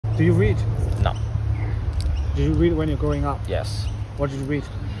Do you read? No. Did you read when you're growing up? Yes. What did you read?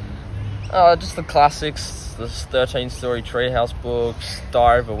 Just the classics, the 13-story Treehouse books,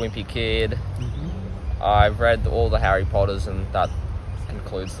 Diary of a Wimpy Kid. I've read all the Harry Potters, and that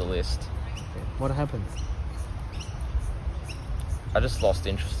concludes the list. Okay. What happened? I just lost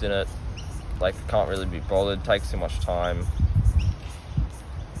interest in it. Like, can't really be bothered, takes too much time.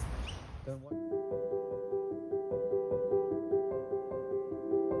 Then what?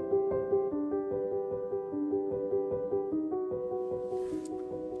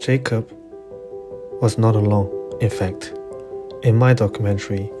 Jacob was not alone. In fact, in my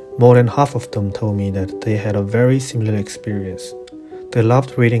documentary, more than half of them told me that they had a very similar experience. They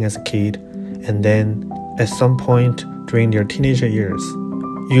loved reading as a kid, and then, at some point during their teenager years,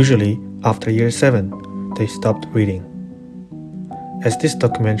 usually after year 7, they stopped reading. As this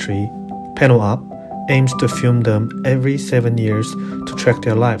documentary, Penno UP, aims to film them every 7 years to track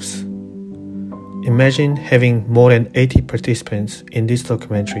their lives. Imagine having more than 80 participants in this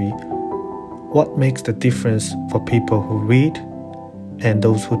documentary. What makes the difference for people who read and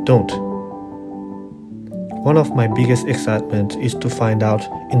those who don't? One of my biggest excitements is to find out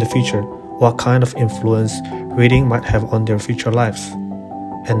in the future what kind of influence reading might have on their future lives.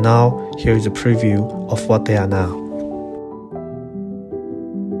 And now, here is a preview of what they are now.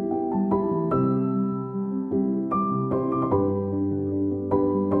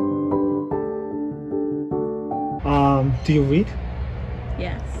 Do you read?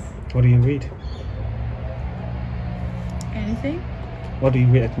 Yes. What do you read? Anything? What do you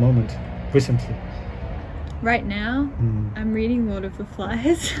read at the moment, recently? Right now, I'm reading Lord of the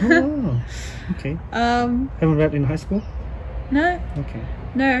Flies. Oh, okay. Haven't read in high school? No. Okay.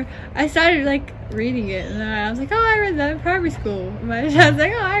 No. I started like reading it, and then I was like, oh, I read that in primary school. My dad's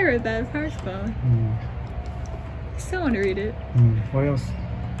like, oh, I read that in primary school. I still want to read it. What else?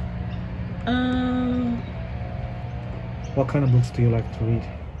 What kind of books do you like to read?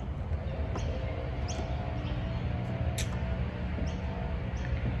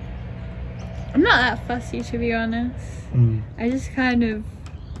 I'm not that fussy, to be honest. I just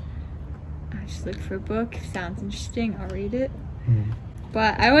look for a book. If it sounds interesting, I'll read it.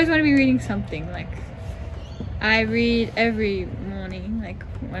 But I always want to be reading something. Like, I read every morning. Like,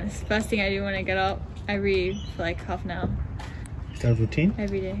 when it's the first thing I do when I get up, I read for like half an hour. Is that a routine?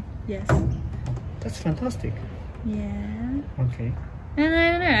 Every day, yes. That's fantastic. Yeah. Okay. And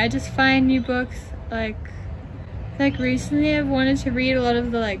I don't know, I just find new books. Like recently I've wanted to read a lot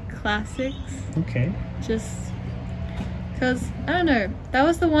of the like classics. Okay. Just because, I don't know, that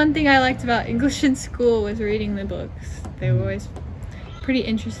was the one thing I liked about English in school, was reading the books. They were always pretty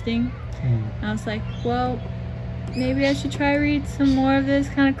interesting. And I was like, well, maybe I should try read some more of those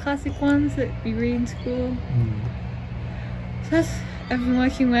kind of classic ones that we read in school. So I've been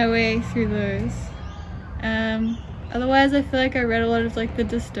working my way through those. Otherwise, I feel like I read a lot of like the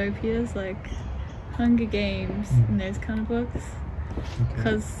dystopias, like Hunger Games and those kind of books.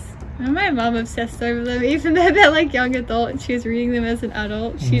 Because my mum obsessed over them, even though they're like young adult and she was reading them as an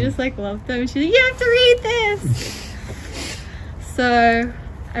adult. She just like loved them. She's like, you have to read this! So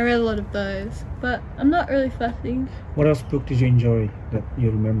I read a lot of those, but I'm not really fussy. What else book did you enjoy that you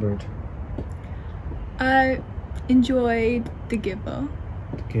remembered? I enjoyed The Giver.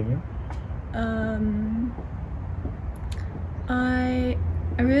 The Giver? I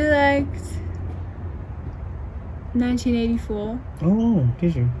really liked 1984. Oh,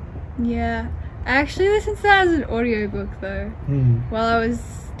 did you? Yeah. I actually listened to that as an audiobook though, while I was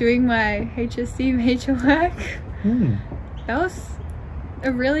doing my HSC major work. That was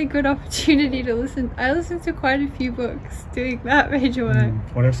a really good opportunity to listen. I listened to quite a few books doing that major work.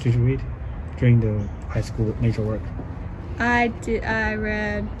 What else did you read during the high school major work? I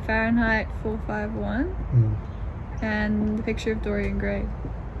read Fahrenheit 451 and The Picture of Dorian Gray,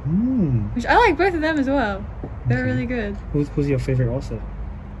 which I like both of them as well. They're really good. Who's your favorite author?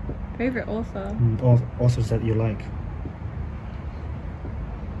 Favorite author? Authors that you like?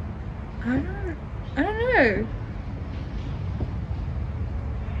 I don't know.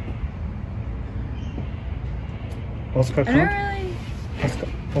 Oscar I don't really.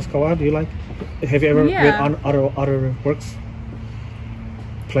 Oscar Wilde, do you like? Have you ever read other works?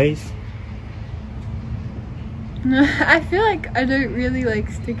 Plays? No, I feel like I don't really like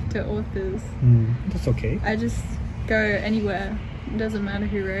stick to authors. That's okay. I just go anywhere. It doesn't matter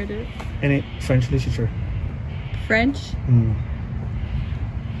who wrote it. Any French literature? French?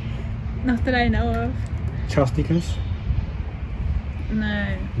 Not that I know of. Charles Dickens?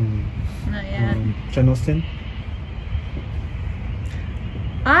 No. Not yet. Jane Austen?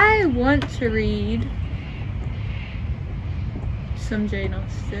 I want to read some Jane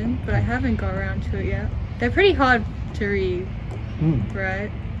Austen, but I haven't got around to it yet. They're pretty hard to read,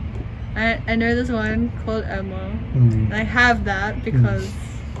 right? I know there's one called Emma, and I have that because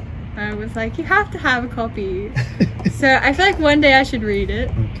I was like, you have to have a copy. So I feel like one day I should read it.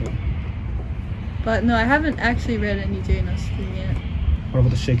 Okay. But no, I haven't actually read any Jane Austen yet. What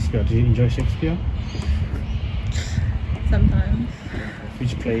about the Shakespeare? Do you enjoy Shakespeare? Sometimes.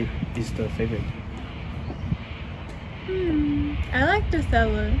 Which play is the favorite? I liked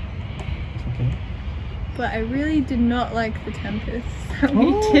Othello, Okay. but I really did not like The Tempest that we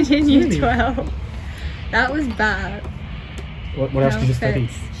Oh, did in Year really? 12. That was bad. What else did you study?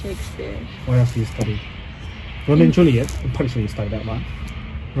 offense, Shakespeare. What else did you study? Romeo and Juliet. I'm pretty sure you studied that one.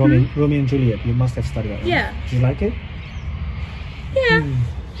 Romeo and Juliet. You must have studied that one. Yeah. Do you like it? Yeah,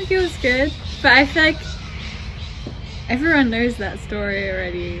 I think it was good. But I feel like everyone knows that story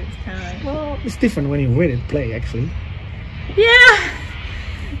already. It's kind of like... Well, it's different when you read it play, actually. Yeah!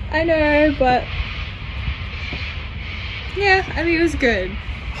 I know, but... Yeah, I mean, it was good.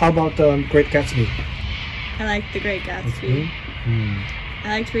 How about Great Gatsby? I liked The Great Gatsby. Okay. I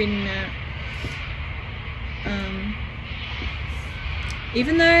liked reading that.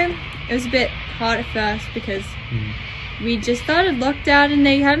 Even though it was a bit hard at first because we just started lockdown and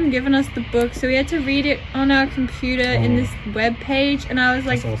they hadn't given us the book, so we had to read it on our computer in this web page, and I was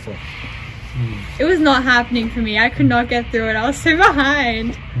like, That's awful. it was not happening for me. I could not get through it. I was so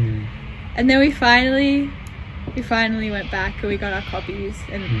behind. And then we finally went back and we got our copies,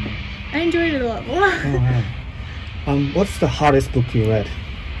 and I enjoyed it a lot more. Oh, wow. What's the hardest book you read?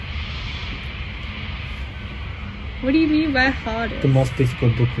 What do you mean by hardest? The most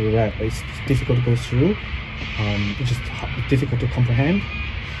difficult book you read? It's difficult to go through. It's just difficult to comprehend.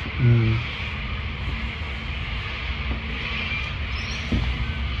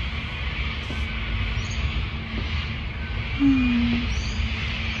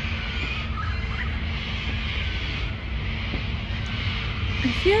 I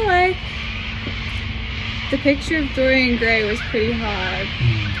feel like The Picture of Dorian Gray was pretty hard.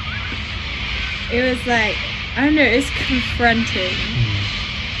 It was like, I don't know, it's confronting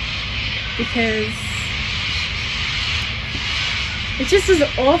because it just was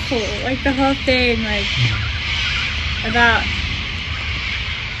awful. Like the whole thing, like about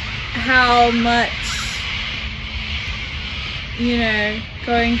how much, you know,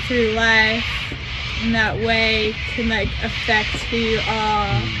 going through life in that way can like affect who you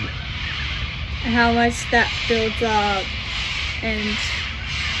are, and how much that builds up, and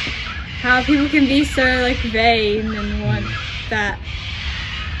how people can be so like vain and want that.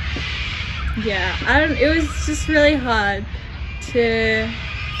 Yeah, it was just really hard to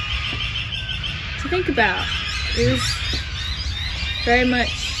think about. It was very much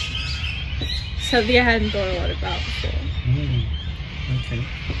something I hadn't thought a lot about before. Okay.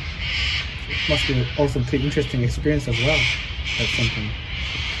 Must be also a pretty interesting experience as well. That's something.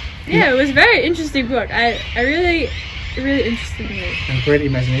 Yeah, it was a very interesting book. It really interested me. And great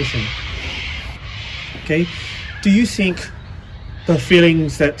imagination. Okay. Do you think the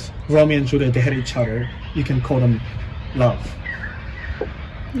feelings that Romeo and Juliet they had each other, you can call them love?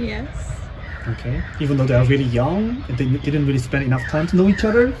 Yes. Okay. Even though they are really young and they didn't really spend enough time to know each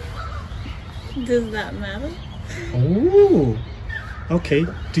other? Does that matter? Oh. Okay.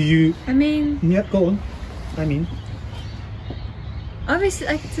 Do you... I mean... Yeah, go on. I mean... Obviously,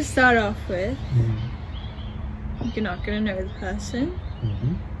 like, to start off with, you're not going to know the person.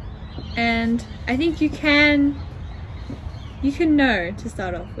 And I think you can know to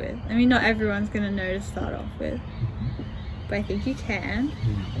start off with. I mean, not everyone's going to know to start off with. But I think you can.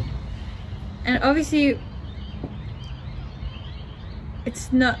 And obviously,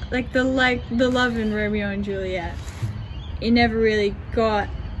 it's not like the love in Romeo and Juliet. It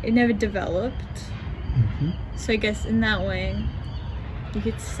never developed. So I guess in that way, you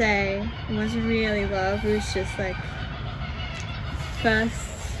could say it wasn't really love. It was just like first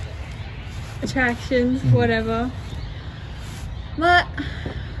attractions, whatever. But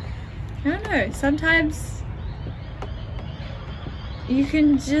I don't know. Sometimes you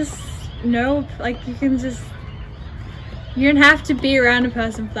can just know, like you don't have to be around a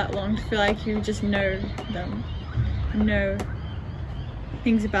person for that long to feel like you just know them, know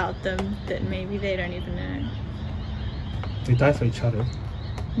things about them that maybe they don't even know. They die for each other.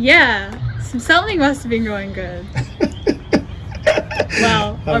 Yeah, something must have been going good.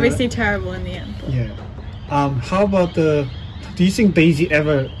 Well, obviously terrible in the end. But. Yeah. How about do you think Daisy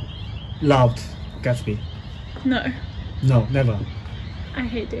ever loved Gatsby? No. No, never. I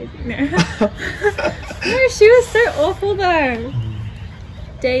hate Daisy. No. No, she was so awful though.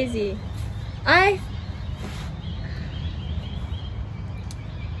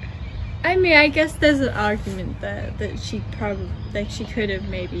 I mean, I guess there's an argument there that she probably, like, she could have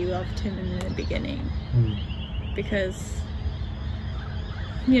maybe loved him in the beginning. Because,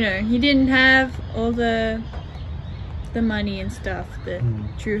 you know, he didn't have all the money and stuff that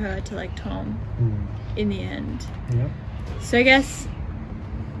drew her to like Tom in the end. Yeah. So I guess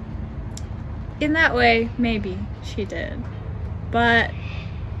in that way, maybe she did. But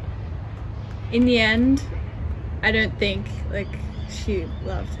in the end, I don't think like she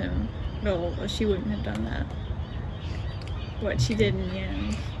loved him at all, or she wouldn't have done that. What she did in the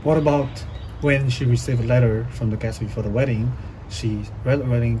end. What about when she received a letter from the Gatsby for the wedding? She read the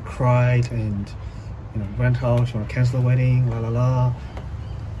wedding, cried, and went out. She want to cancel the wedding. La la la.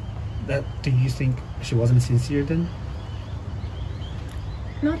 Do you think she wasn't sincere then?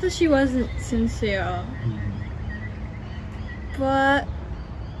 Not that she wasn't sincere, but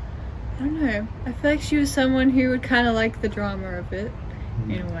I don't know. I feel like she was someone who would kind of like the drama of it,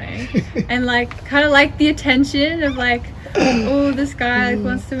 in a way, and like kind of like the attention of like, oh, this guy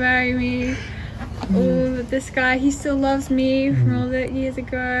wants to marry me. Oh, this guy, he still loves me from all that years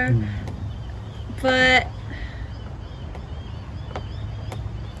ago. But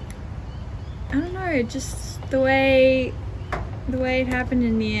I don't know, just the way it happened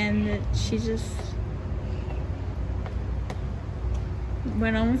in the end, that she just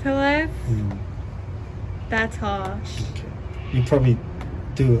went on with her life. That's harsh. Okay. You probably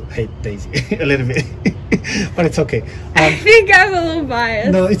do hate Daisy a little bit, but it's okay. I think I'm a little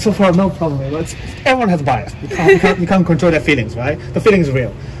biased. No, it's so far no problem. Everyone has bias. You can't control their feelings, right? The feelings are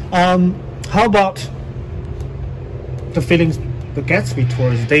real. How about the feelings the Gatsby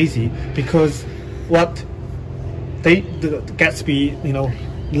towards Daisy? Because what the Gatsby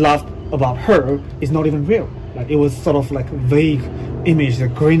loved about her is not even real. Like, it was sort of like a vague image, the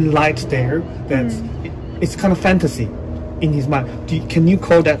green light there. It's kind of fantasy in his mind. Can you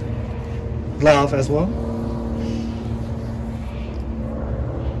call that love as well?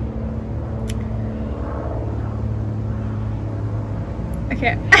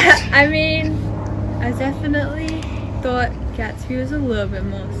 Okay, I mean, I definitely thought Gatsby was a little bit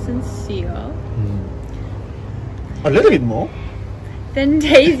more sincere. A little bit more than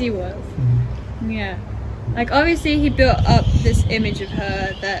Daisy was. Yeah. Like, obviously he built up this image of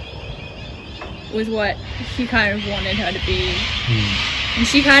her that was what he kind of wanted her to be. And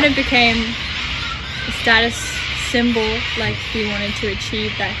she kind of became a status symbol, like he wanted to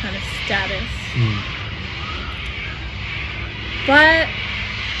achieve that kind of status. But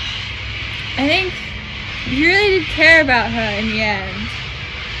I think he really did care about her in the end.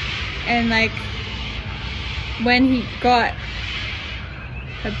 And like, when he got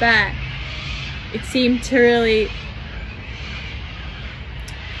her back, it seemed to really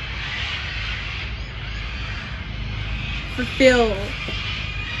fulfill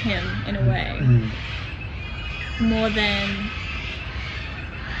him in a way. More than...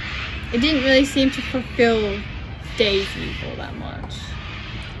 It didn't really seem to fulfill Daisy all that much.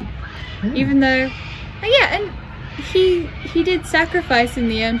 Even though... yeah, and he did sacrifice in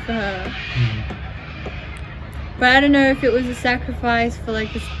the end for her. But I don't know if it was a sacrifice for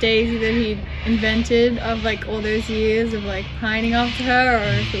like this Daisy that he invented of like all those years of like pining after her, or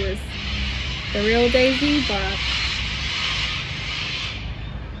if it was the real Daisy, but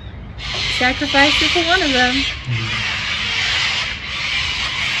sacrificed it for one of them.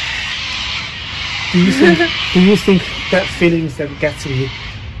 Do you think that feelings that Gatsby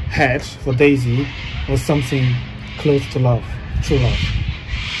had for Daisy was something close to love, true love,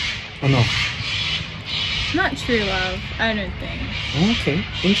 or no? Not true love, I don't think. Okay,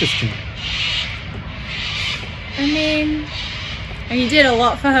 interesting. I mean, he did a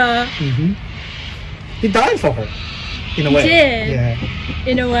lot for her. He died for her, in a way. He did. Yeah.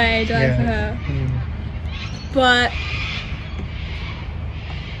 In a way, died for her. But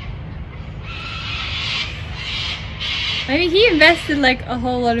I mean, he invested like a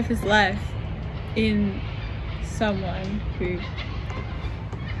whole lot of his life in someone who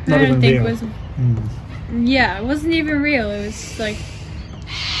I don't think was... Yeah, it wasn't even real. It was like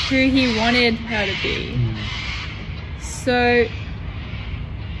who he wanted her to be. So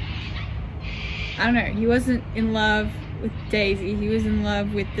I don't know, he wasn't in love with Daisy. He was in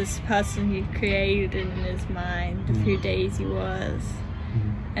love with this person he created in his mind of who Daisy was.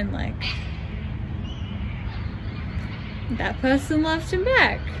 And like, that person loved him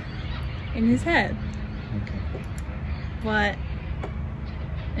back in his head. But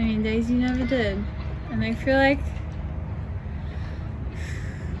I mean, Daisy never did. And I feel like,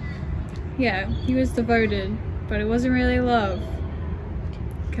 yeah, he was devoted, but it wasn't really love,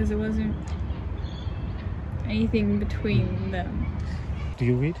 because it wasn't anything between them. Do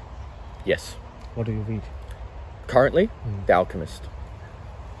you read? Yes. What do you read? Currently, The Alchemist.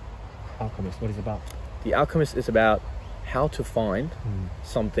 Alchemist, what is it about? The Alchemist is about how to find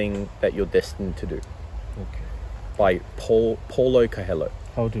something that you're destined to do. Okay. By Paulo Coelho.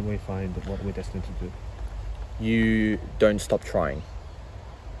 How do we find what we're destined to do? You don't stop trying.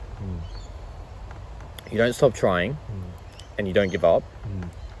 You don't stop trying, and you don't give up,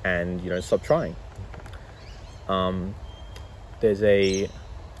 and you don't stop trying. There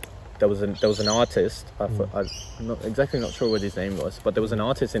was an artist. I'm not sure what his name was, but there was an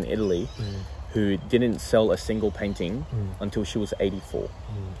artist in Italy who didn't sell a single painting until she was 84.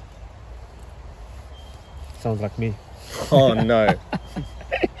 Sounds like me. Oh no.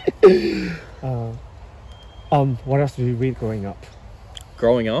 What else did you read growing up?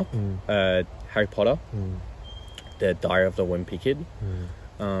 Growing up, Harry Potter, The Diary of the Wimpy Kid,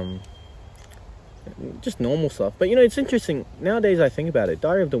 just normal stuff. But you know, it's interesting nowadays. I think about it.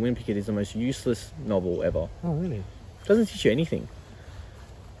 Diary of the Wimpy Kid is the most useless novel ever. Oh really? It doesn't teach you anything.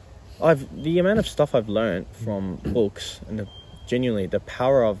 The amount of stuff I've learned from books, and genuinely the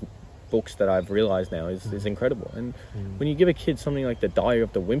power of books that I've realized now is incredible. And when you give a kid something like The Diary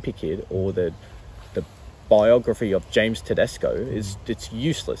of the Wimpy Kid or the biography of James Tedesco, it's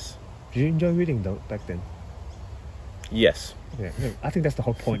useless. Did you enjoy reading though back then? Yes. Yeah, I think that's the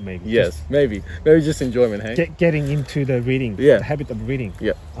whole point. Maybe. Yes, maybe just enjoyment. Hey, getting into the reading. Yeah. The habit of reading.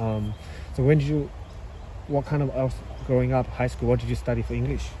 Yeah. So what kind of else growing up, high school? What did you study for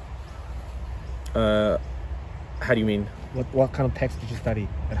English? How do you mean? What kind of text did you study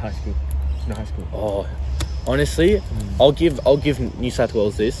at high school? In high school? Oh, honestly, I'll give New South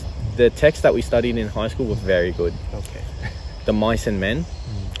Wales this. The text that we studied in high school was very good. Okay. The Mice and Men,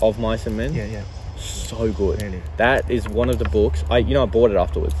 of Mice and Men. Yeah. So good. Really? That is one of the books. I bought it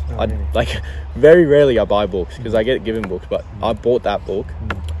afterwards. Oh, really? Like very rarely I buy books because I get given books, but I bought that book.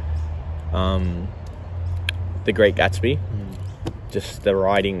 The Great Gatsby. Just the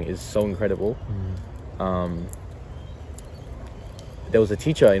writing is so incredible. There was a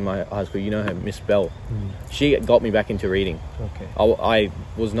teacher in my high school, you know her, Miss Bell. She got me back into reading. Okay.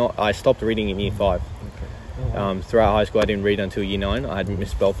 I stopped reading in year 5. Okay. Oh, wow. Throughout high school, I didn't read until year 9. I had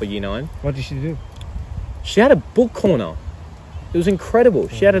Miss Bell for year 9. What did she do? She had a book corner. It was incredible.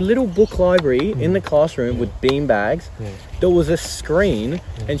 She had a little book library in the classroom with bean bags. There was a screen,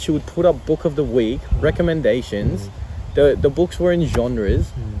 and she would put up book of the week, recommendations. The books were in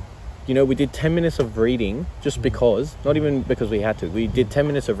genres. You know, we did 10 minutes of reading just because, not even because we had to. We did 10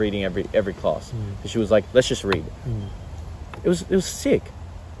 minutes of reading every class. She was like, let's just read. It was sick.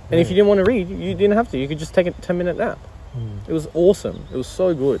 And if you didn't want to read, you didn't have to. You could just take a 10-minute nap. It was awesome. It was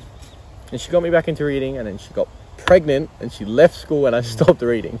so good. And she got me back into reading, and then she got pregnant and she left school and I stopped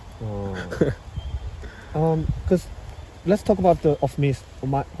reading. Because let's talk about the I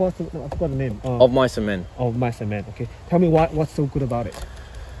forgot the name. Of Mice and Men. Of Mice and Men. Okay, tell me what's so good about it.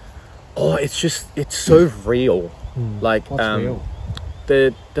 Oh, it's so real. Like what's real?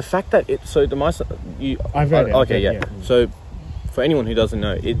 The fact that the mice I've read it. Okay, yeah. So for anyone who doesn't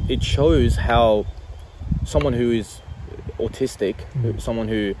know, it shows how someone who is autistic, someone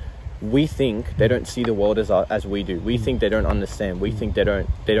who we think they don't see the world as we do. We think they don't understand. We think they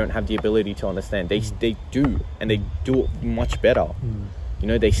don't have the ability to understand. They do, and they do it much better. You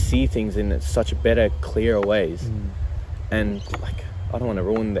know, they see things in such better, clearer ways. And like, I don't want to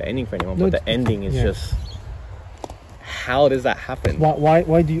ruin the ending for anyone, but the ending is just, how does that happen?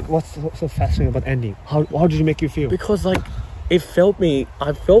 Why do you? What's so fascinating about ending? How did it make you feel? Because like, I felt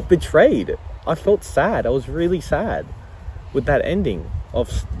betrayed. I felt sad. I was really sad with that ending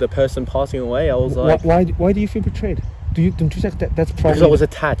of the person passing away. I was like, why do you feel betrayed? Don't you think that's probably? Because I was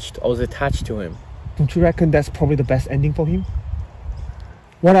attached to him. Don't you reckon that's probably the best ending for him?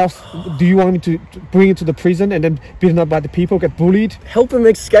 What else? Do you want me to bring him to the prison and then beaten up by the people, get bullied? Help him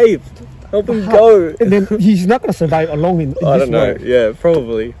escape. Help him go. And then he's not going to survive alone in this world. I don't know. Yeah,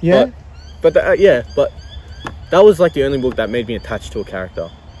 probably. Yeah? But that was like the only book that made me attached to a character.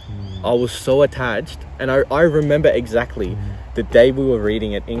 I was so attached, and I remember exactly the day we were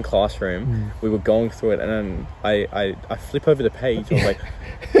reading it in classroom. We were going through it, and then I flip over the page. I was like,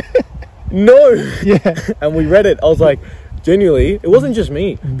 no. Yeah. And we read it. I was like, genuinely, it wasn't just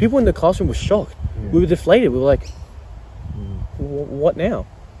me. People in the classroom were shocked. We were deflated. We were like, what now?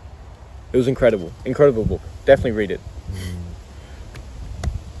 It was incredible. Incredible book. Definitely read it.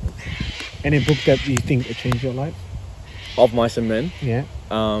 Any book that you think changed your life? Of Mice and Men. Yeah.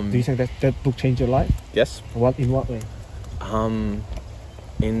 Do you think that book changed your life? Yes. In what way?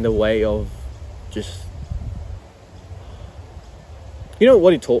 In the way of just, you know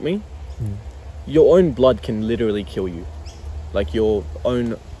what it taught me? Your own blood can literally kill you. Like your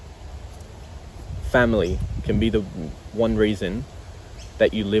own family can be the one reason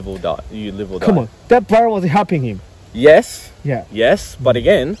that you live or die. Come on, that brother was helping him. Yes. Yeah. Yes, but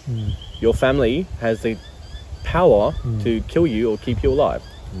again, your family has the power to kill you or keep you alive.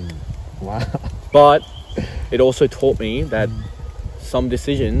 Wow. But it also taught me that some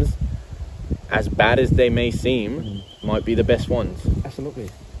decisions, as bad as they may seem, might be the best ones. Absolutely.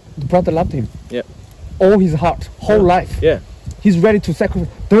 The brother loved him. Yeah. All his heart, whole life. Yeah. He's ready to sacrifice,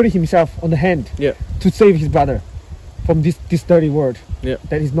 dirty himself on the hand. Yeah. To save his brother from this dirty world. Yeah.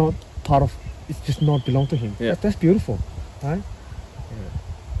 That is not part of. It's just not belong to him. Yeah. That's beautiful, right?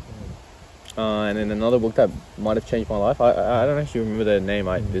 And then another book that might have changed my life. I don't actually remember the name.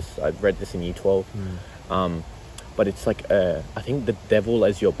 I read this in year 12. But it's like I think The Devil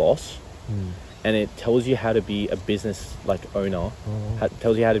as Your Boss, and it tells you how to be a business owner.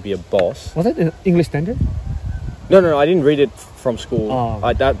 Tells you how to be a boss. Was that an English standard? No, I didn't read it from school.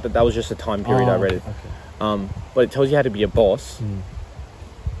 Oh. That was just a time period I read it. Okay. But it tells you how to be a boss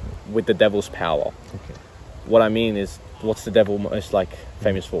with the devil's power. Okay. What I mean is, what's the devil most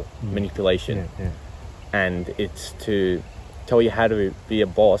famous for? Manipulation. Yeah. And it's to tell you how to be a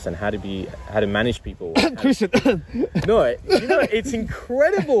boss and how to manage people. Christian. No, it's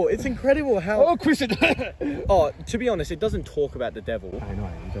incredible. It's incredible how. Oh, Christian. To be honest, it doesn't talk about the devil. I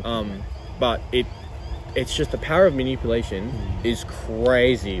know. But it's just the power of manipulation is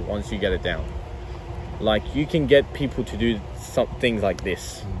crazy once you get it down. Like, you can get people to do some things like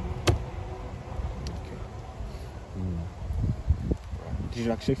this. Did you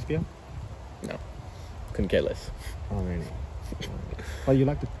like Shakespeare? No, couldn't care less. Oh, really? Oh, you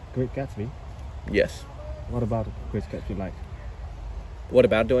like The Great Gatsby? Yes. What about The Great Gatsby like? What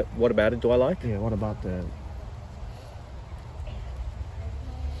about it do I like? Yeah, what about the...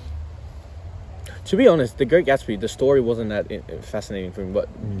 To be honest, The Great Gatsby, the story wasn't that fascinating for me, but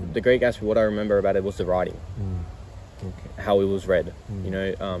The Great Gatsby, what I remember about it was the writing. Okay. How it was read.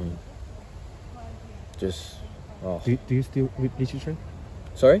 Do you still read literature?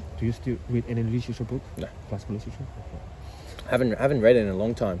 Sorry? Do you still read any literature book? No. Classical literature? Okay. Haven't read it in a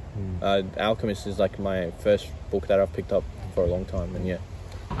long time. Alchemist is my first book that I've picked up for a long time, and yeah.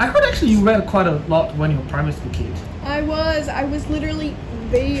 I heard actually you read quite a lot when you were a primary school kid. I was literally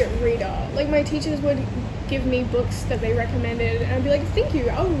the reader. My teachers would give me books that they recommended, and I'd be like, thank you,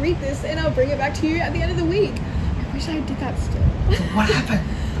 I'll read this and I'll bring it back to you at the end of the week. I wish I did that still. What happened?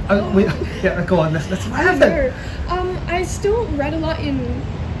 Yeah, go on. Let's what happened? I still read a lot in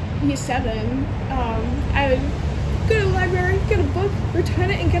year 7. I would go to the library, get a book, return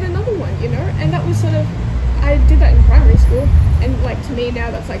it, and get another one, and that was sort of, I did that in primary school, and to me now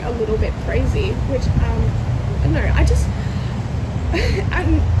that's a little bit crazy, which I don't know, I just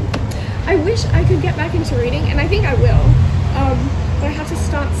I wish I could get back into reading, and I think I will, but I have to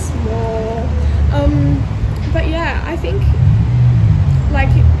start small. But yeah, I think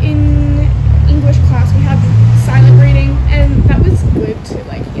in English class we had silent reading, and that was good to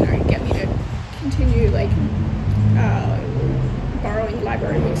get me to continue borrowing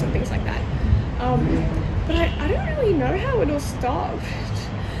library books and things like that. But I don't really know how it all stopped,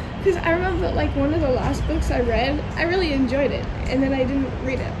 because I remember one of the last books I read, I really enjoyed it, and then I didn't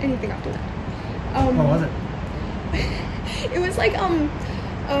read anything after that. What was it? It was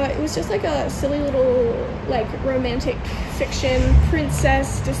it was just a silly little romantic fiction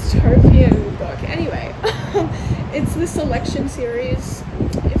princess dystopian book. Anyway, it's the Selection series.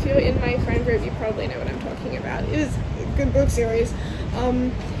 If you're in my friend group, you probably know what I'm talking about. It was a good book series.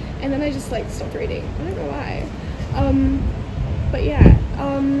 And then I just stopped reading. I don't know why. But yeah,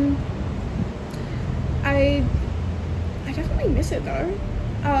 I definitely miss it though.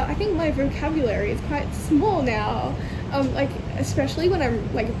 I think my vocabulary is quite small now. Especially when I'm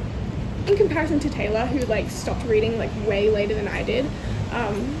in comparison to Taylor, who stopped reading way later than I did.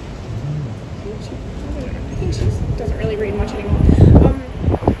 I think she doesn't really read much anymore.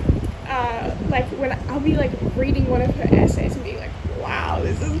 When I'll be reading one of her essays and be like, wow,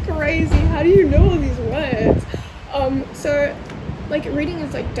 this is crazy, how do you know all these words? So reading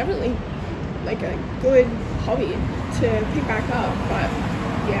is definitely a good hobby to pick back up, but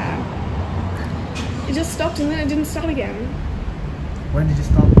yeah, it just stopped and then it didn't start again. When did you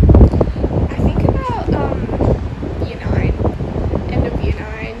stop? I think about year 9, end of year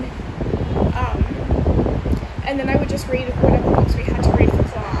 9, and then I would just read whatever books we had to read for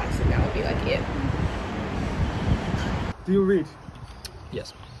class, and that would be it. Do you read?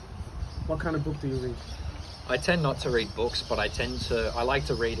 Yes. What kind of book do you read? I tend not to read books, but I like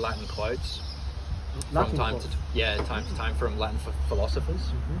to read Latin quotes from time to time from Latin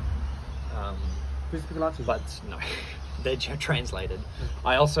philosophers. Do you speak Latin? But no, they're translated.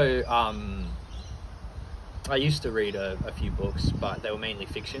 I also I used to read a few books, but they were mainly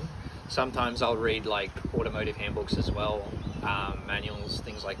fiction. Sometimes I'll read like automotive handbooks as well, manuals,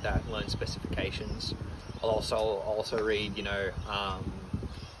 things like that, learn specifications. I'll also read, you know,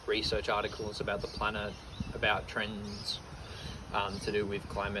 research articles about the planet, about trends, to do with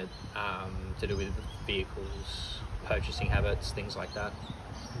climate, to do with vehicles, purchasing habits, things like that.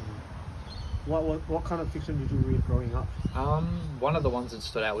 What kind of fiction did you read growing up? One of the ones that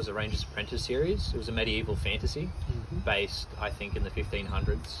stood out was the Ranger's Apprentice series. It was a medieval fantasy based, I think, in the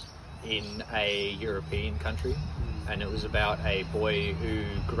 1500s in a European country. And it was about a boy who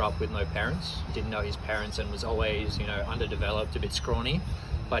grew up with no parents, didn't know his parents, and was always, you know, underdeveloped, a bit scrawny.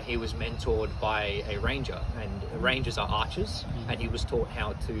 But he was mentored by a ranger, and rangers are archers, and he was taught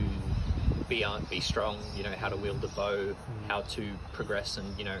how to be strong, you know, how to wield a bow, how to progress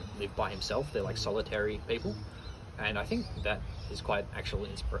and, you know, live by himself. They're like solitary people. And I think that is quite actually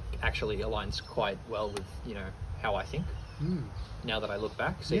aligns quite well with, you know, how I think. Now that I look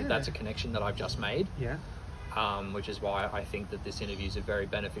back, see, that's a connection that I've just made. Yeah. Which is why I think that this interview is a very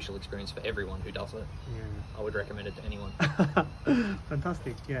beneficial experience for everyone who does it. Yeah. I would recommend it to anyone.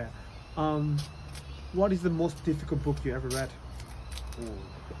 Fantastic. Yeah. What is the most difficult book you ever read? Ooh.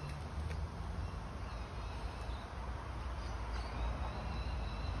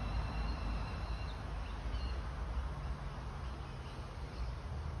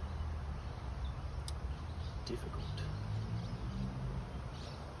 Difficult.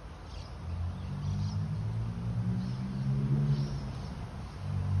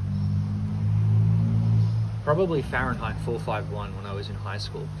 Probably Fahrenheit 451 when I was in high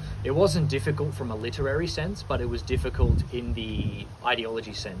school. It wasn't difficult from a literary sense, but it was difficult in the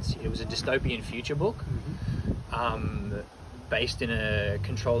ideology sense. It was a dystopian future book, based in a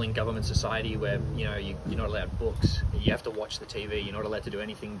controlling government society where, you know, you're not allowed books. You have to watch the TV. You're not allowed to do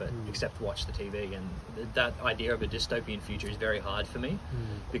anything but except watch the TV. And that idea of a dystopian future is very hard for me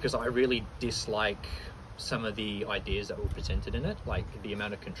because I really dislike some of the ideas that were presented in it, like the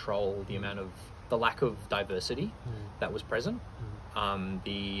amount of control, the lack of diversity that was present,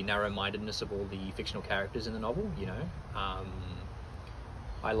 the narrow-mindedness of all the fictional characters in the novel, you know.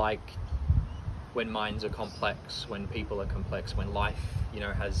 I like when minds are complex, when people are complex, when life, you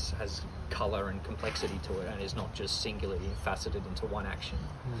know, has color and complexity to it and is not just singularly faceted into one action.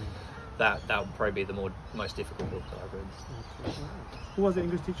 That would probably be the most difficult book that I've read. Who was the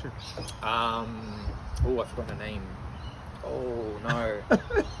English teacher? I forgot her name. Oh no.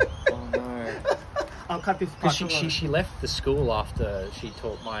 Oh no. I'll cut this part. She left the school after she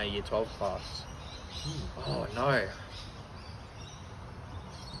taught my year 12 class. Oh no.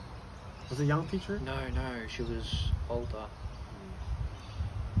 Was it a young teacher? No, she was older.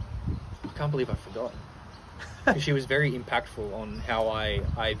 I can't believe I forgot. She was very impactful on how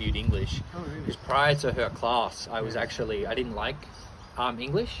I viewed English. Oh, really? Because prior to her class, I didn't like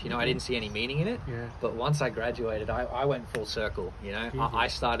English, you know, I didn't see any meaning in it. Yeah. But once I graduated, I went full circle, you know. I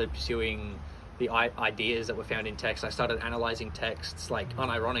started pursuing the ideas that were found in text. I started analyzing texts, like,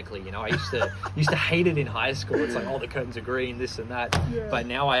 unironically, you know. I used to hate it in high school. It's like, oh, the curtains are green, this and that. Yeah. But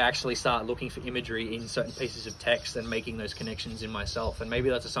now I actually start looking for imagery in certain pieces of text and making those connections in myself. And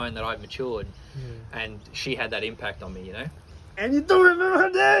maybe that's a sign that I've matured. And she had that impact on me, you know. And you don't remember her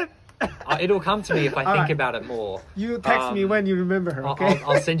name? It'll come to me if I think about it more. You text me when you remember her, okay?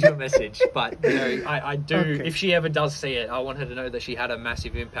 I'll send you a message. But, you know, I do, if she ever does see it, I want her to know that she had a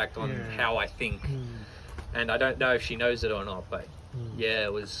massive impact on how I think. And I don't know if she knows it or not, but yeah,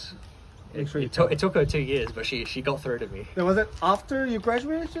 it was... It took her 2 years, but she got through to me. Was it after your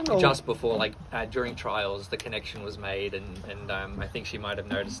graduation? Or? Just before, like, during trials, the connection was made, and I think she might have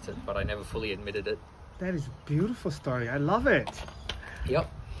noticed it, but I never fully admitted it. That is a beautiful story. I love it.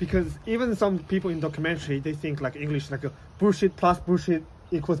 Yep. Because even some people in documentary, they think like English like a bullshit plus bullshit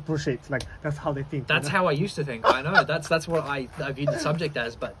equals bullshit. Like that's how they think. That's how I used to think. I know. That's what I viewed the subject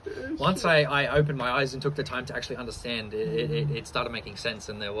as. But once I opened my eyes and took the time to actually understand, it started making sense,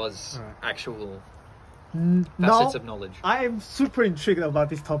 and there was actual facets of knowledge. I am super intrigued about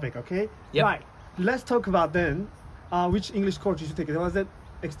this topic. Okay. Yep. Right. Let's talk about then. Which English course did you take? Was it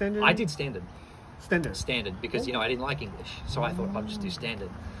extended? I did standard. Standard because you know I didn't like English, so I thought I'd just do standard.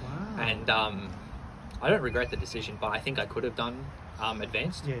 Wow. And I don't regret the decision, but I think I could have done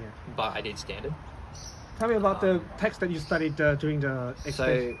advanced. But I did standard. Tell me about the text that you studied during the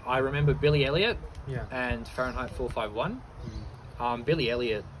extension. So I remember Billy Elliot and Fahrenheit 451. Billy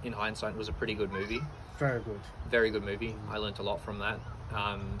Elliot, in hindsight, was a pretty good movie. Very good movie. I learnt a lot from that.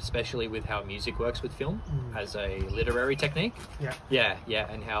 Especially with how music works with film as a literary technique.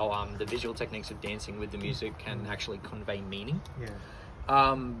 And how the visual techniques of dancing with the music can actually convey meaning.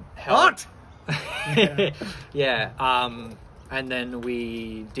 What? Yeah. And then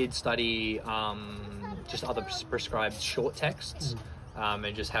we did study just other prescribed short texts,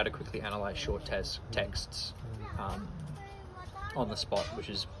 and just how to quickly analyze short texts on the spot, which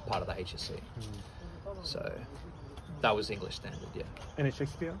is part of the HSC. So that was English standard, yeah. Any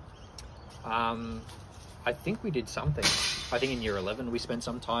Shakespeare? I think we did something. I think in year 11 we spent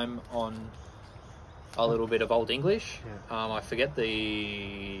some time on a little bit of Old English. I forget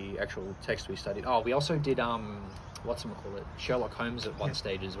the actual text we studied. Oh, we also did Sherlock Holmes at one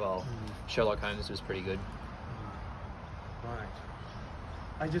stage as well. Sherlock Holmes was pretty good. Right.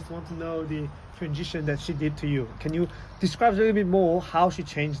 I just want to know the transition that she did to you. Can you describe a little bit more how she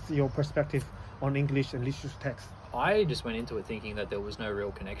changed your perspective on English and literature text? I just went into it thinking that there was no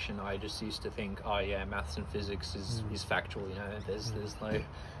real connection. I just used to think, oh yeah, maths and physics is factual, you know, there's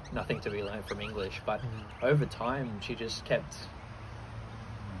nothing to be learned from English. But over time, she just kept,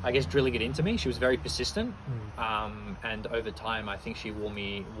 I guess, drilling it into me. She was very persistent, and over time, I think she wore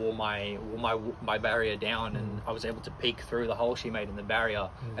my barrier down, and I was able to peek through the hole she made in the barrier,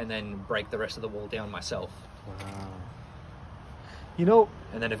 and then break the rest of the wall down myself. Wow. You know,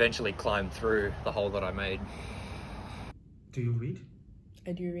 and then eventually climb through the hole that I made. Do you read?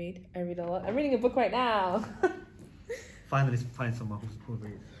 I do read. I read a lot. I'm reading a book right now. Finally find someone who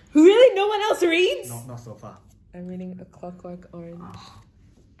reads. Who really? No one else reads? No, not so far. I'm reading A Clockwork Orange.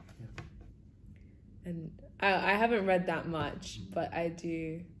 And I haven't read that much, but I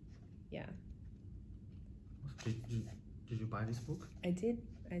do, yeah. Did you buy this book? I did.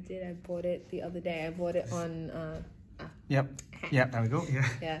 I bought it the other day. I bought it on... Yep, there we go, yeah.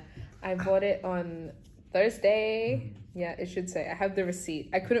 Yeah, I bought it on Thursday. Yeah, it should say. I have the receipt.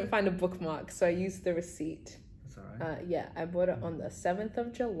 I couldn't find a bookmark, so I used the receipt. That's all right. Yeah, I bought it on the 7th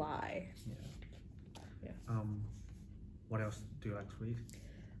of July. Yeah. What else do you like to read?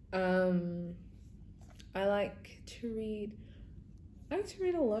 I like to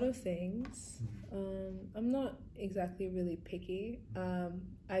read a lot of things. I'm not exactly really picky.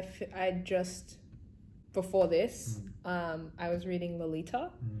 I just, before this, I was reading Lolita,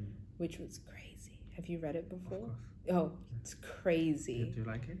 which was crazy. Have you read it before? Oh, it's crazy. Do you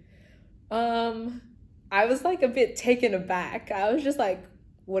like it? I was like a bit taken aback. I was just like,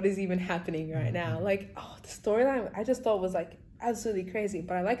 what is even happening right now? Like, the storyline I just thought was like absolutely crazy,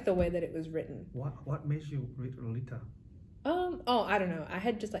 but I like the way that it was written. What made you read Lolita? I don't know. I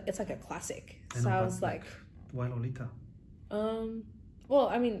had just like, it's like a classic. So I was like, why Lolita? Well,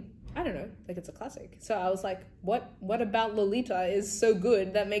 I mean, I don't know, like it's a classic. So I was like, what about Lolita is so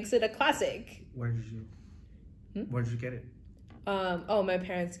good that makes it a classic? Where did you get it? My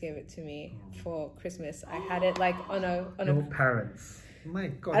parents gave it to me for Christmas. I had it like on a No parents. My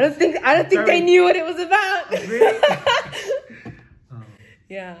God. I don't think they knew what it was about. Really?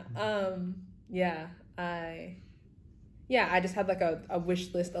 I just had like a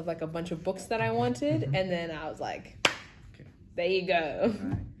wish list of like a bunch of books that I wanted, and then I was like, okay, there you go.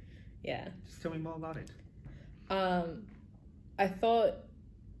 Right. Yeah. Just tell me more about it. I thought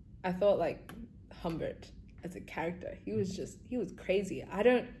like Humbert as a character, he was crazy.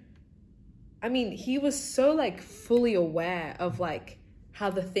 He was so like fully aware of like how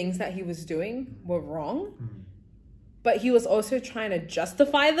the things that he was doing were wrong, but he was also trying to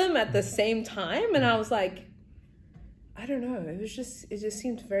justify them at the same time. And I was like, I don't know. It just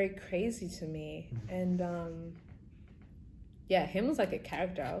seemed very crazy to me. And him was like a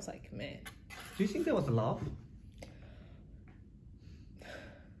character. I was like, man. Do you think there was love?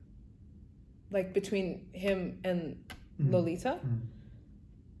 Like between him and Lolita?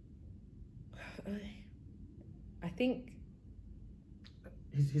 I think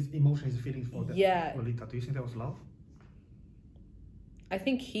his emotion, his feelings for Lolita. Do you think there was love? I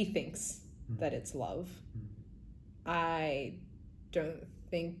think he thinks that it's love. I don't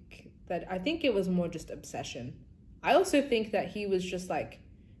think that. I think it was more just obsession. I also think that he was just like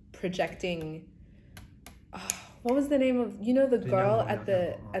projecting. What was the name of the girl at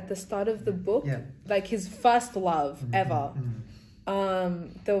the start of the book? Yeah. Like his first love ever.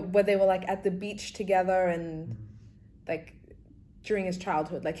 Where they were like at the beach together and like during his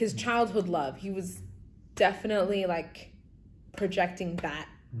childhood, like his childhood love. He was definitely like projecting that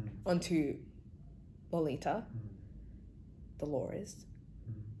onto Lolita, Dolores.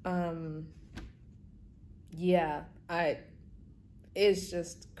 It's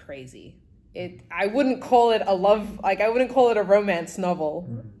just crazy. I wouldn't call it a love, like I wouldn't call it a romance novel.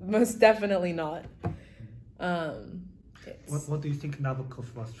 Most definitely not. What do you think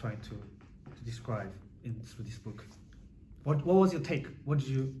Nabokov was trying to describe through this book? What was your take? What did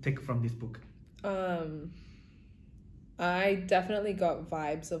you take from this book? I definitely got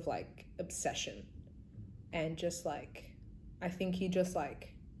vibes of like obsession, and just like, I think he just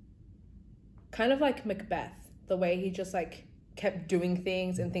like, kind of like Macbeth, the way he just like kept doing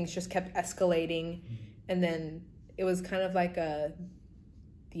things and things just kept escalating, and then it was kind of like the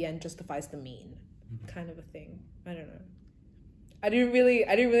end justifies the mean kind of a thing. I don't know. I didn't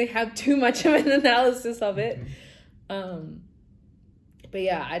really have too much of an analysis of it. But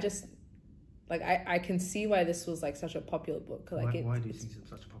yeah, I just like I can see why this was like such a popular book. Like why do you think it's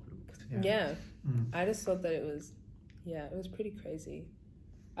such a popular book? Yeah. I just thought that it was pretty crazy.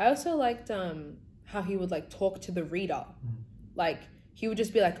 I also liked how he would like talk to the reader. Like he would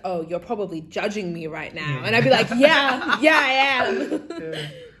just be like, "Oh, you're probably judging me right now," and I'd be like, "Yeah, I am."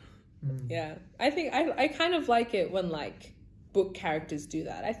 Yeah, I think I kind of like it when like book characters do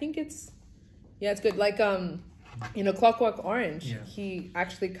that. I think it's good. Like in A Clockwork Orange, he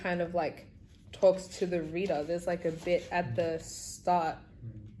actually kind of like talks to the reader. There's like a bit at the start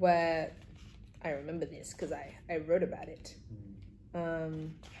where I remember this because I wrote about it.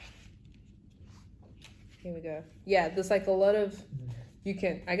 Here we go. Yeah, there's like a lot of,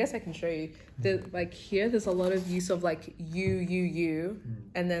 I guess I can show you. Like here, there's a lot of use of like you,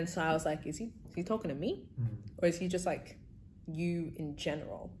 and then so I was like, is he talking to me, or is he just like you in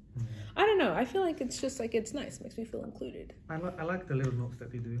general? I don't know. I feel like it's just like it's nice. It makes me feel included. I like the little notes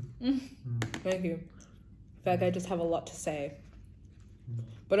that you do. Thank you. I feel like I just have a lot to say.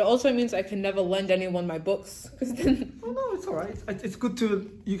 But it also means I can never lend anyone my books, because then... Oh no, it's alright. It's good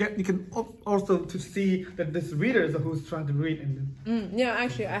to you can also to see that this reader is who's trying to read and. Yeah,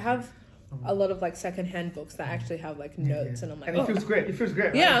 actually, I have a lot of like secondhand books that actually have like notes, and I'm like, and it feels great. It feels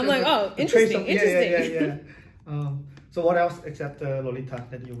great. Yeah, right? I'm like, oh, interesting. Yeah. So what else except Lolita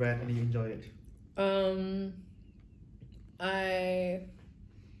that you read and you enjoyed it? I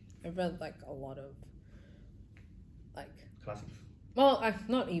read like a lot of like classics. Well,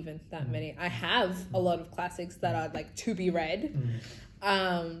 not even that many. I have a lot of classics that are like to be read,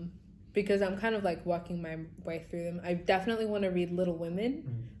 because I'm kind of like working my way through them. I definitely want to read Little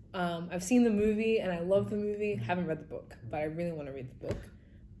Women. I've seen the movie and I love the movie. Haven't read the book, but I really want to read the book.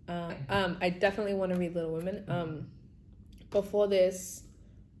 I definitely want to read Little Women. Before this,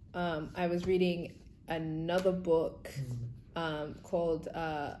 I was reading another book called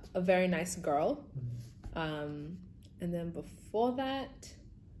A Very Nice Girl. And then before that,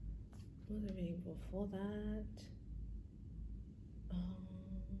 what was I reading before that?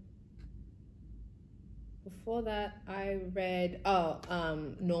 Before that, I read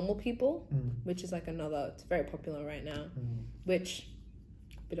Normal People, which is like it's very popular right now. Which,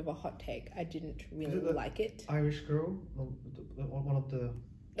 bit of a hot take, I didn't really like it. Irish girl, one of the.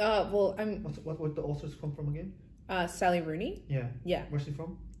 Well, I'm. What the authors come from again? Sally Rooney. Yeah. Where's she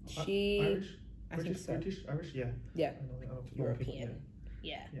from? Irish. I think so. British, Irish, yeah. European.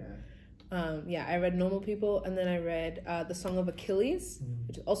 Yeah. I read Normal People, and then I read The Song of Achilles,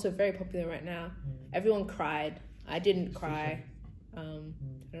 which is also very popular right now. Everyone cried. I didn't cry. I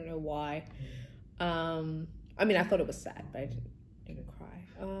don't know why. I mean, I thought it was sad, but I didn't cry.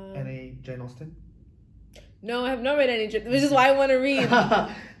 Any Jane Austen? No, I have not read any, which is why I want to read.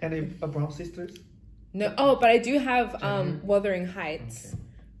 Any Brown Sisters? No. Oh, but I do have Wuthering Heights.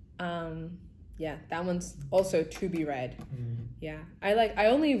 Okay. Yeah, that one's also to be read. Yeah, I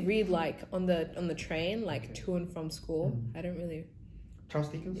only read like on the train, like to and from school. I don't really. Charles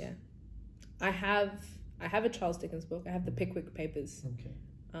Dickens. Yeah, I have a Charles Dickens book. I have the Pickwick Papers. Okay.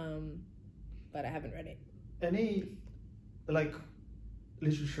 But I haven't read it. Any like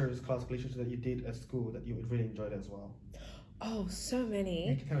classic literature that you did at school that you really enjoyed as well? Oh, so many.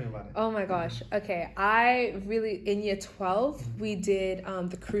 You can tell me about it. Oh my gosh. Okay. In year 12, we did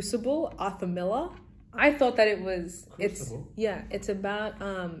The Crucible, Arthur Miller. I thought that it was, Crucible? It's about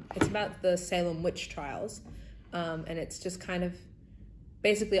the Salem witch trials. And it's just kind of,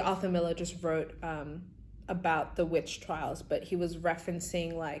 basically Arthur Miller just wrote about the witch trials, but he was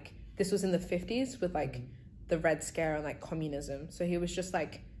referencing like, this was in the 50s with like the Red Scare and like communism. So he was just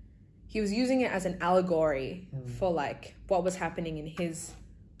like, he was using it as an allegory for like what was happening in his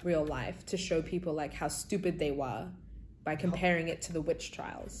real life to show people like how stupid they were by comparing it to the witch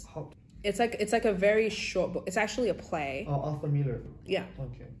trials. It's like a very short book. It's actually a play. Oh, Arthur Miller. Yeah.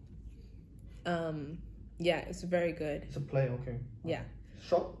 Okay. Yeah, it's very good. It's a play. Okay. Yeah.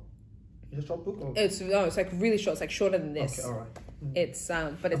 Short. It's a short book. Or? It's like really short. It's like shorter than this. Okay. All right. It's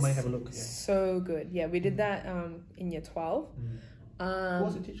but it's I might have a look. Yeah. So good. Yeah, we did that in year 12. Who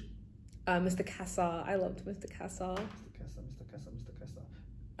was the teacher? Mr. Cassar. I loved Mr. Cassar.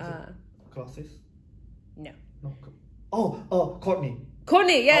 Classes? No. Oh, Courtney.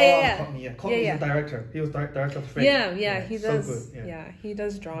 Courtney, yeah. Courtney, yeah. Courtney is the director. He was director of Fate. Yeah, he does. So good. Yeah, he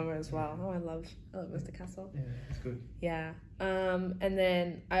does drama as well. Oh, I love Mr. Castle. Yeah, it's good. Yeah. And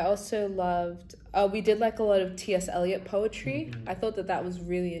then I also loved. We did like a lot of T.S. Eliot poetry. I thought that was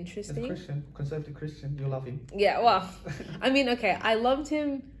really As a interesting. Christian, conservative Christian, you love him. Yeah. Well, I mean, okay, I loved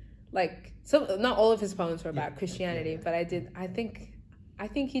him. Like not all of his poems were about Christianity, but I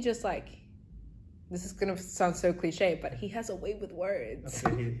think he just like. This is gonna sound so cliche, but he has a way with words.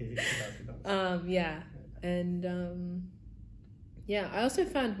 Okay, he does. Yeah, and yeah, I also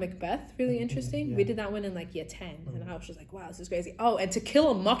found Macbeth really interesting. Yeah. We did that one in like year 10, and I was just like, wow, this is crazy. Oh, and To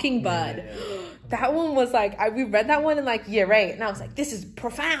Kill a Mockingbird. Yeah. That one was like, we read that one in like year 8, and I was like, this is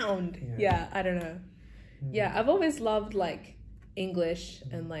profound. Yeah, I don't know. Yeah, I've always loved like English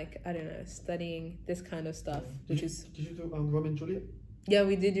and like, I don't know, studying this kind of stuff, Did you do Romeo and Juliet? Yeah,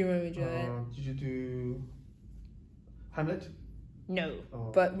 we did do Romeo and Juliet. Did you do Hamlet? No,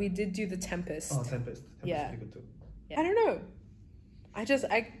 Oh. but we did do The Tempest. Oh, Tempest. Yeah. Pretty good too. I don't know.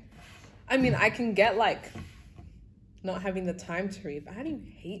 I mean, I can get like not having the time to read, but how do you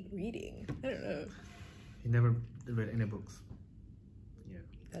hate reading? I don't know. He never read any books. Yeah.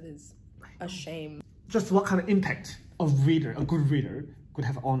 That is a shame. Just what kind of impact a good reader, could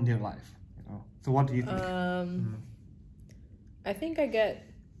have on their life? You know? So what do you think? I think I get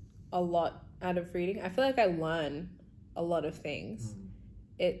a lot out of reading. I feel like I learn a lot of things.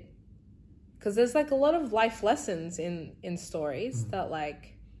 Because there's like a lot of life lessons in stories that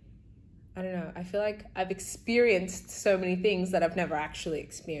like, I don't know, I feel like I've experienced so many things that I've never actually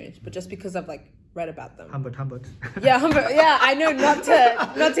experienced, but just because I've like read about them. Humbert. Yeah, yeah, I know not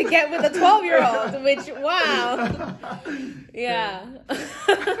to get with a 12-year-old, which, wow. Yeah.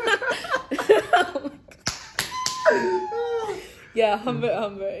 Yeah,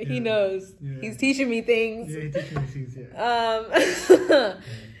 Humbert. He knows. Yeah. He's teaching me things. Yeah, he's teaching me things, yeah.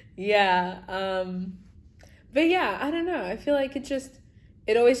 Yeah. But yeah, I don't know. I feel like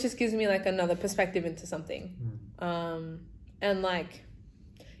it always just gives me like another perspective into something. And like,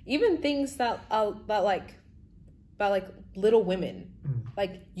 even things that like Little Women.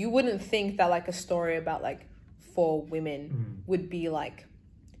 Like, you wouldn't think that like a story about like 4 women would be like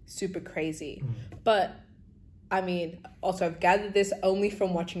super crazy. But I mean, also I've gathered this only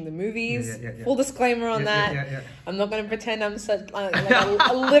from watching the movies. Yeah. Full disclaimer on that. Yeah. I'm not going to pretend I'm such like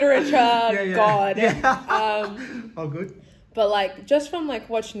a literature god. Oh, good. But like, just from like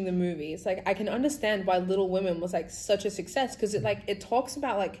watching the movies, like I can understand why Little Women was like such a success, because it talks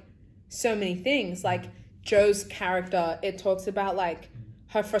about like so many things. Like Jo's character, it talks about like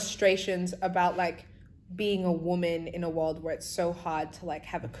her frustrations about like being a woman in a world where it's so hard to like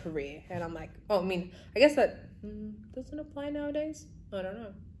have a career. And I'm like, oh, I mean, I guess that doesn't apply nowadays. I don't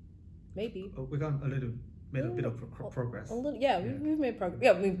know. Maybe. We got made a bit of progress. We've made progress.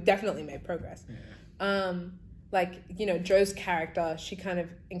 Yeah, we've definitely made progress. Yeah. Like, you know, Jo's character, she kind of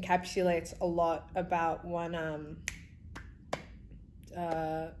encapsulates a lot about one,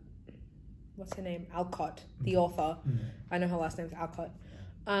 what's her name? Alcott, the author. I know her last name's Alcott.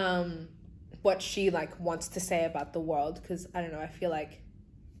 What she like wants to say about the world, because I don't know, I feel like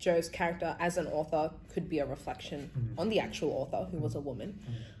Jo's character as an author could be a reflection on the actual author, who was a woman.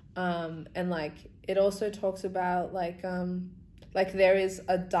 And like, it also talks about like there is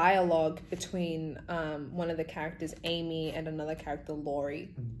a dialogue between one of the characters, Amy, and another character,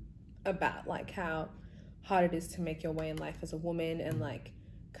 Laurie, about like how hard it is to make your way in life as a woman, and like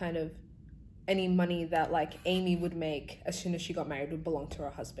kind of any money that like Amy would make as soon as she got married would belong to her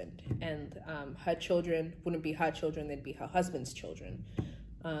husband, and her children wouldn't be her children, they'd be her husband's children.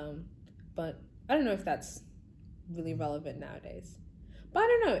 But I don't know if that's really relevant nowadays. But I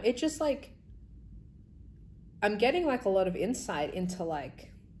don't know, it just like, I'm getting like a lot of insight into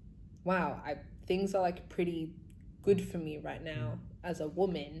like, wow, things are like pretty good for me right now as a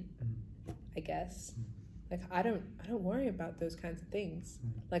woman, I guess. Like, I don't worry about those kinds of things.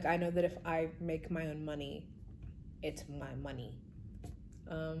 Like, I know that if I make my own money, it's my money.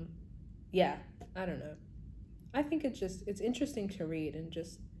 Yeah, I don't know. I think it's interesting to read and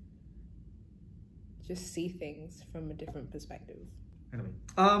just see things from a different perspective. Anyway,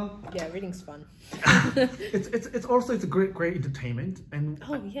 yeah, reading's fun. it's also a great entertainment, and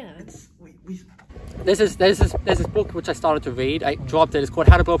There's this book which I started to read. I dropped it. It's called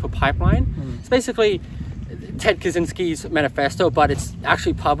How to Blow Up a Pipeline. It's basically Ted Kaczynski's manifesto, but it's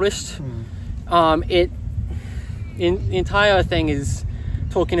actually published. The entire thing is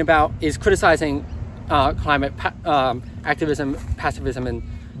criticizing climate activism, pacifism, and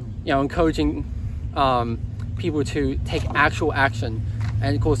encouraging people to take actual action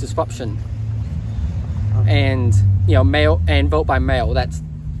and cause disruption. and mail and vote by mail. That's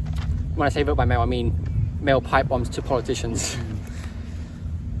when I say vote by mail, I mean mail pipe bombs to politicians.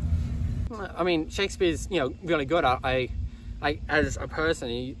 I mean, Shakespeare's really good. I as a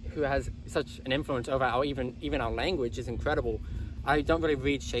person who has such an influence over our even our language is incredible. I don't really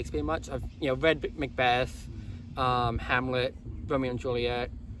read Shakespeare much. I've read Macbeth, Hamlet, Romeo and Juliet,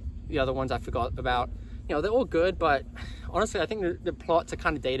 the other ones I forgot about. They're all good, but honestly, I think the plots are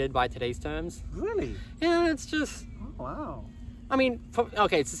kind of dated by today's terms. Really? Yeah, it's just. Oh, wow. I mean,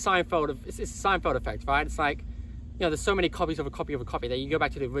 okay, it's a Seinfeld effect, right? It's like, there's so many copies of a copy of a copy that you go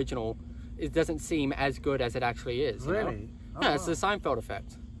back to the original, it doesn't seem as good as it actually is. Really? Oh, yeah, it's the Seinfeld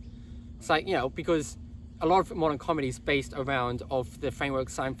effect. It's like, because a lot of modern comedy is based around of the framework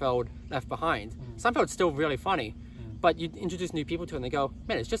Seinfeld left behind. Seinfeld's still really funny. But you introduce new people to it and they go,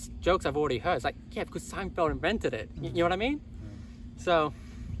 man, it's just jokes I've already heard. It's like, yeah, because Seinfeld invented it. You know what I mean? So,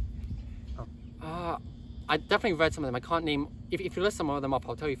 I definitely read some of them. I can't name, if you list some of them up,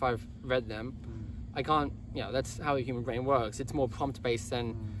 I'll tell you if I've read them. I can't, that's how the human brain works. It's more prompt based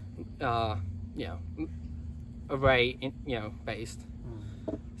than, array, based.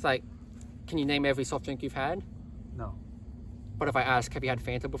 It's like, can you name every soft drink you've had? No. But if I ask, have you had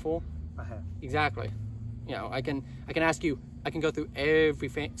Fanta before? I have. Exactly. I can ask you, I can go through every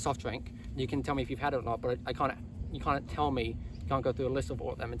soft drink. You can tell me if you've had it or not, but you can't tell me, you can't go through a list of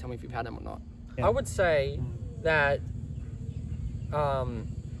all of them and tell me if you've had them or not. Yeah. I would say that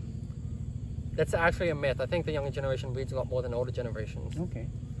that's actually a myth. I think the younger generation reads a lot more than older generations. Okay.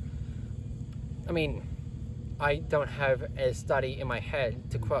 I mean, I don't have a study in my head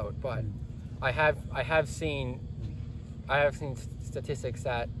to quote, but I have seen statistics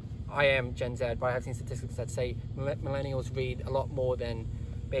that I am Gen Z, but I have seen statistics that say millennials read a lot more than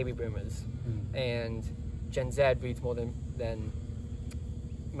baby boomers, and Gen Z reads more than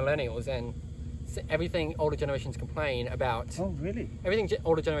millennials, and everything older generations complain about. Oh, really? Everything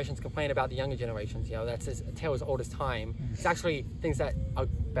older generations complain about the younger generations. That's a tale as old as time. It's actually things that are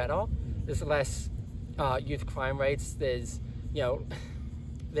better. There's less youth crime rates. There's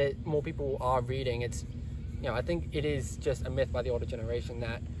that more people are reading. It's I think it is just a myth by the older generation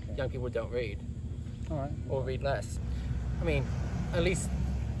that young people don't read. All right. Or read less. I mean, at least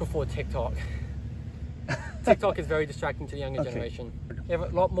before TikTok. TikTok is very distracting to the younger generation. You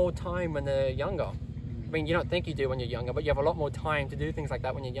have a lot more time when they're younger. I mean, you don't think you do when you're younger, but you have a lot more time to do things like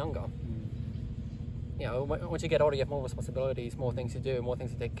that when you're younger. Once you get older, you have more responsibilities, more things to do, more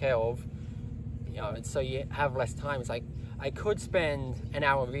things to take care of. And so you have less time. It's like, I could spend an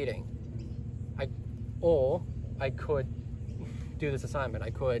hour reading. Or I could do this assignment. I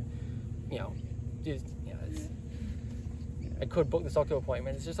could, I could book this doctor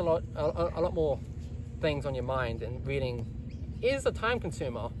appointment. It's just a lot more things on your mind, and reading is a time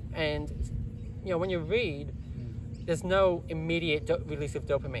consumer. And when you read, there's no immediate release of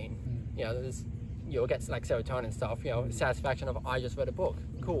dopamine. You'll get like serotonin and stuff. Satisfaction of I just read a book,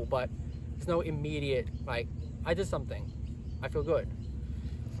 cool. But there's no immediate like I did something, I feel good.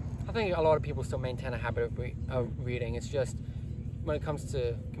 I think a lot of people still maintain a habit of reading. It's just when it comes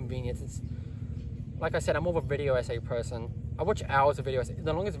to convenience, it's like I said, I'm more of a video essay person. I watch hours of video essay.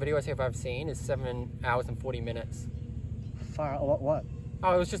 The longest video essay I've seen is 7 hours and 40 minutes. Far what?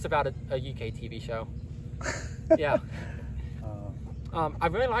 Oh, it was just about a UK TV show. Yeah. I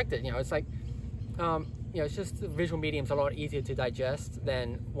really liked it. It's like, it's just the visual medium's a lot easier to digest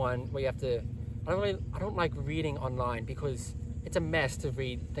than one where you have to. I don't like reading online because it's a mess to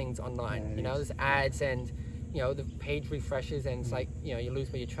read things online. There's ads and the page refreshes, and it's like you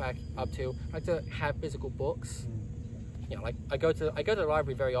lose where you track up to. I like to have physical books. Like I go to the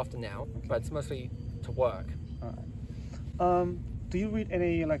library very often now, but it's mostly to work. All right. Do you read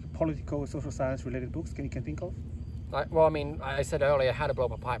any like political or social science related books you can think of? Well, I mean, I said earlier, How to Blow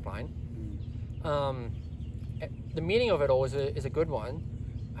Up a Pipeline. The meaning of it all is a good one,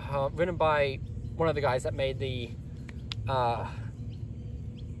 written by one of the guys that made the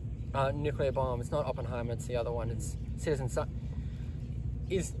nuclear bomb. It's not Oppenheimer, it's the other one. It's Citizen Science.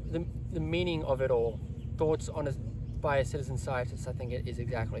 Is the meaning of it all. Thoughts on by a citizen scientist, I think it is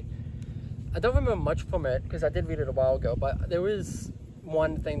exactly. I don't remember much from it because I did read it a while ago, but there is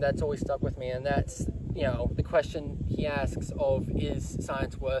one thing that's always stuck with me, and that's the question he asks of, is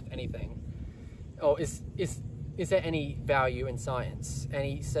science worth anything, or is there any value in science? And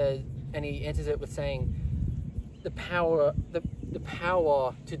he said, and he answers it with saying, the power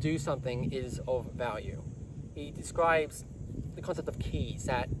to do something is of value. He describes the concept of keys,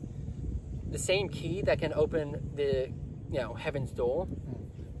 that the same key that can open the heaven's door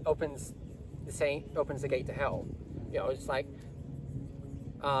opens the gate to hell. It's like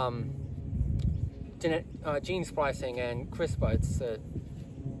gene splicing and CRISPR. It's a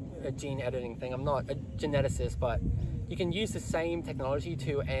gene editing thing. I'm not a geneticist, but you can use the same technology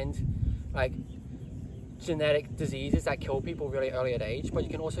to end like genetic diseases that kill people really early at age, but you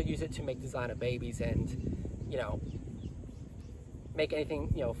can also use it to make designer babies and, you know, make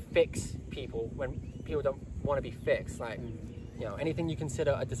anything, you know, fix people when people don't want to be fixed. Like, you know, anything you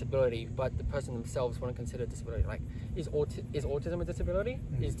consider a disability, but the person themselves wouldn't consider a disability. Like, is autism a disability?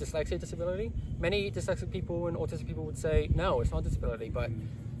 Is dyslexia a disability? Many dyslexic people and autistic people would say, no, it's not a disability, but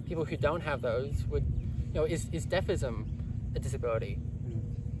people who don't have those would, you know, is deafism a disability?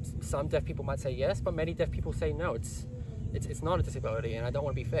 Some deaf people might say yes, but many deaf people say no, it's not a disability and I don't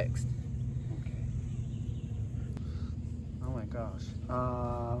want to be fixed. Okay. Oh my gosh.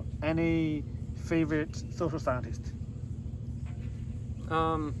 Any favorite social scientist?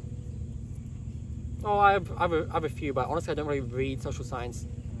 Oh, I have a few, but honestly I don't really read social science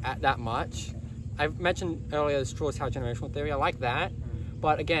that much. I mentioned earlier Straw's How generational theory. I like that,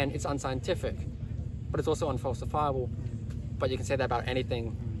 but again, it's unscientific, but it's also unfalsifiable. But you can say that about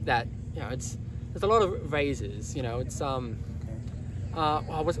anything that, you know, there's a lot of raises, you know, it's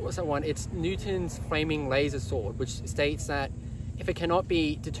what's that one? It's Newton's flaming laser sword, which states that if it cannot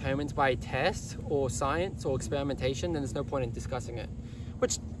be determined by tests or science or experimentation, then there's no point in discussing it,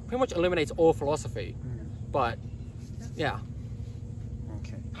 which pretty much eliminates all philosophy. But yeah.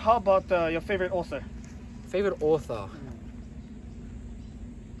 Okay. How about your favorite author? Favorite author?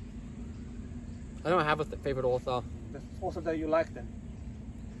 I don't have a favorite author. The author that you like then?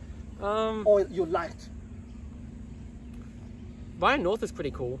 Or you liked? Ryan North is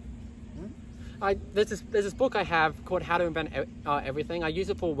pretty cool. There's this book I have called How to Invent Everything. I use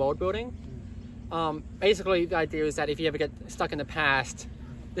it for world building. Basically, the idea is that if you ever get stuck in the past,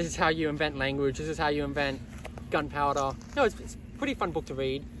 this is how you invent language. This is how you invent gunpowder. No, it's a pretty fun book to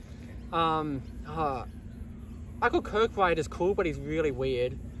read. Michael Kirkbride is cool, but he's really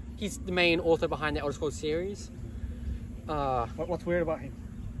weird. He's the main author behind the Elder Scrolls series. What's weird about him?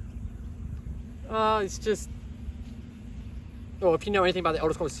 It's just... Well, if you know anything about the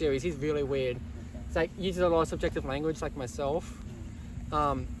Elder Scrolls series, he's really weird. It's like, he uses a lot of subjective language, like myself.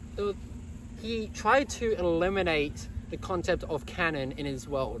 He tried to eliminate the concept of canon in his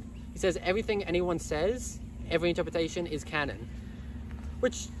world. He says everything anyone says, every interpretation is canon.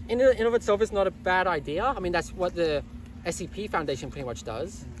 Which, in and of itself, is not a bad idea. I mean, that's what the SCP Foundation pretty much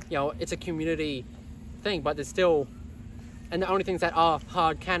does. You know, it's a community thing, but there's still... And the only things that are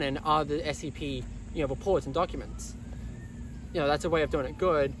hard canon are the SCP, you know, reports and documents. You know, that's a way of doing it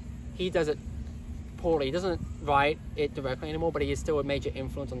good. He does it poorly. He doesn't write it directly anymore, but he is still a major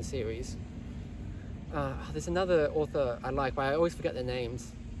influence on the series. There's another author I like, but I always forget their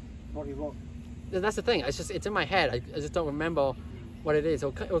names. What he wrote? That's the thing. It's in my head. I just don't remember what it is.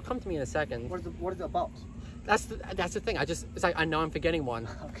 It'll come to me in a second. What is it about? That's the thing. It's like I know I'm forgetting one.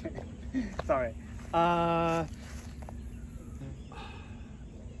 Okay. Sorry.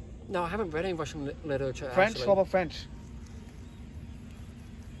 No, I haven't read any Russian literature. French? Actually. What about French?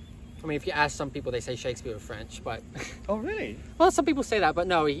 I mean, if you ask some people, they say Shakespeare was French, but... Oh, really? Well, some people say that, but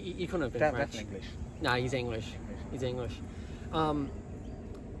no, he couldn't have been French. That's English. No, he's English. He's English. I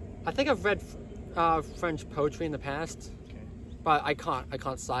think I've read French poetry in the past, Okay. but I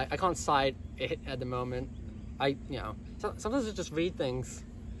can't cite it at the moment. Sometimes I just read things.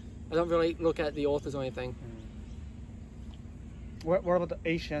 I don't really look at the authors or anything. What about the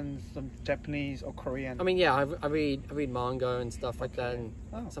Asians, some Japanese or Korean? I mean, yeah, I read manga and stuff like that, and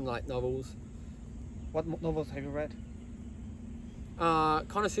some like novels. What novels have you read?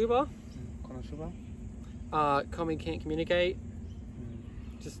 Konosuba. Konosuba? Kami Can't Communicate.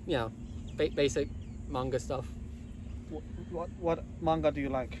 Just, you know, basic manga stuff. What manga do you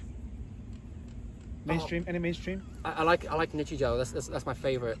like? Mainstream? Any mainstream? I like Nichijou. That's my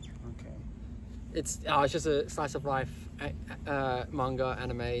favorite. Okay. It's just a slice of life manga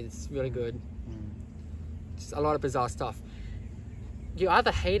anime. It's really good. Just a lot of bizarre stuff. You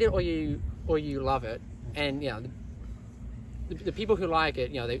either hate it or you love it, and you know the people who like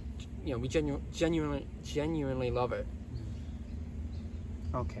it, we genuinely love it.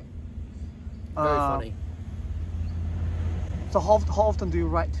 Okay. Very funny. So how often do you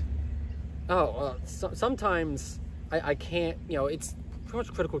write? Sometimes I can't. It's pretty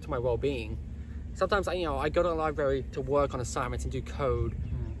much critical to my well-being. Sometimes I go to the library to work on assignments and do code,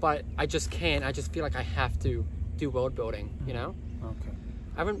 but I just can't. I just feel like I have to do world building. Okay.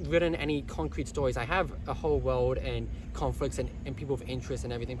 I haven't written any concrete stories. I have a whole world and conflicts and people of interest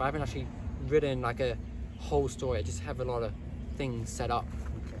and everything, but I haven't actually written like a whole story. I just have a lot of things set up.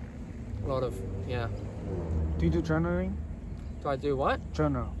 Okay. A lot of, yeah. Do you do journaling? Do I do what?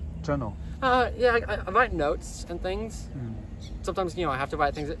 Journal. journal? Yeah, I write notes and things. Sometimes, I have to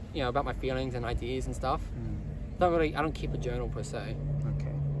write things, about my feelings and ideas and stuff. I don't keep a journal per se.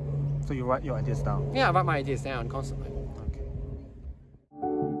 Okay. So you write your ideas down? Yeah, I write my ideas down constantly. Okay.